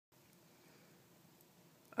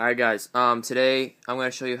Alright guys, today I'm going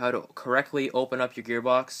to show you how to correctly open up your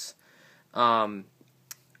gearbox.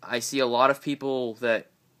 I see a lot of people that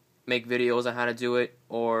make videos on how to do it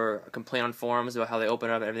or complain on forums about how they open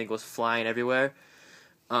it up and everything goes flying everywhere.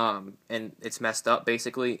 And it's messed up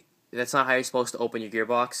basically. That's not how you're supposed to open your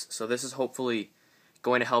gearbox, so this is hopefully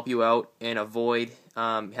going to help you out and avoid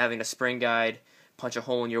having a spring guide punch a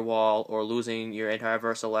hole in your wall or losing your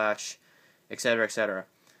anti-reversal latch, etc., etc.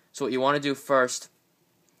 So what you want to do first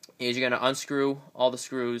is you're going to unscrew all the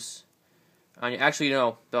screws. Actually,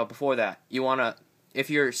 no, before that, you want to, if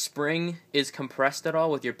your spring is compressed at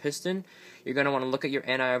all with your piston, you're going to want to look at your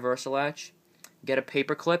anti-reversal latch, get a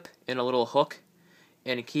paper clip and a little hook,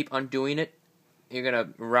 and keep undoing it. You're going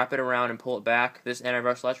to wrap it around and pull it back. This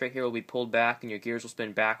anti-reversal latch right here will be pulled back and your gears will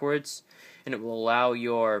spin backwards, and it will allow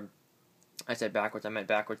your, I said backwards, I meant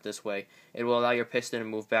backwards this way. It will allow your piston to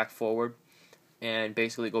move back forward and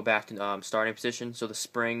basically go back to starting position, so the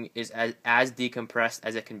spring is as decompressed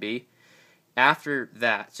as it can be. After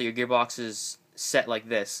that, so your gearbox is set like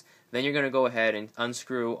this, then you're going to go ahead and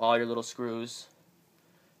unscrew all your little screws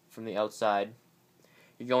from the outside.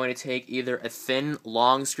 You're going to take either a thin,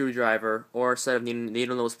 long screwdriver, or instead of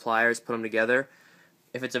needling those pliers, put them together.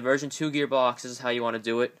 If it's a version 2 gearbox, this is how you want to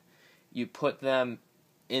do it. You put them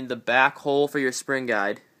in the back hole for your spring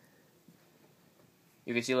guide.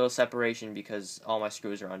 You can see a little separation because all my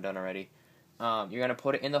screws are undone already. You're going to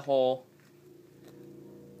put it in the hole,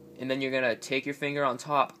 and then you're going to take your finger on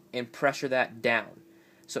top and pressure that down.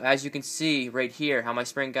 So as you can see right here, how my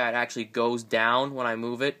spring guide actually goes down when I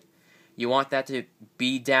move it, you want that to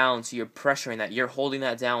be down, so you're pressuring that. You're holding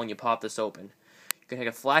that down when you pop this open. You're going to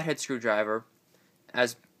take a flathead screwdriver,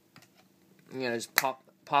 as you're going to just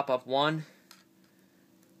pop up one,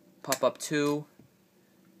 pop up two,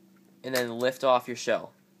 and then lift off your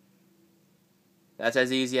shell. That's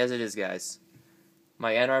as easy as it is, guys.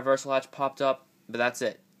 My anti-reversal latch popped up, but that's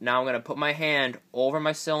it. Now I'm going to put my hand over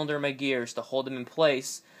my cylinder and my gears to hold them in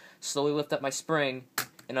place, slowly lift up my spring,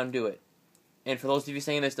 and undo it. And for those of you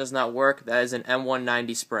saying this does not work, that is an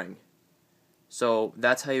M190 spring. So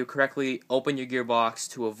that's how you correctly open your gearbox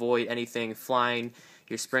to avoid anything flying,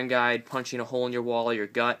 your spring guide punching a hole in your wall or your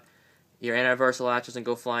gut, your anti-reversal latch doesn't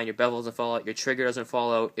go flying, your bevel doesn't fall out, your trigger doesn't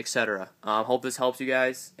fall out, etc. Hope this helps you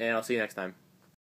guys, and I'll see you next time.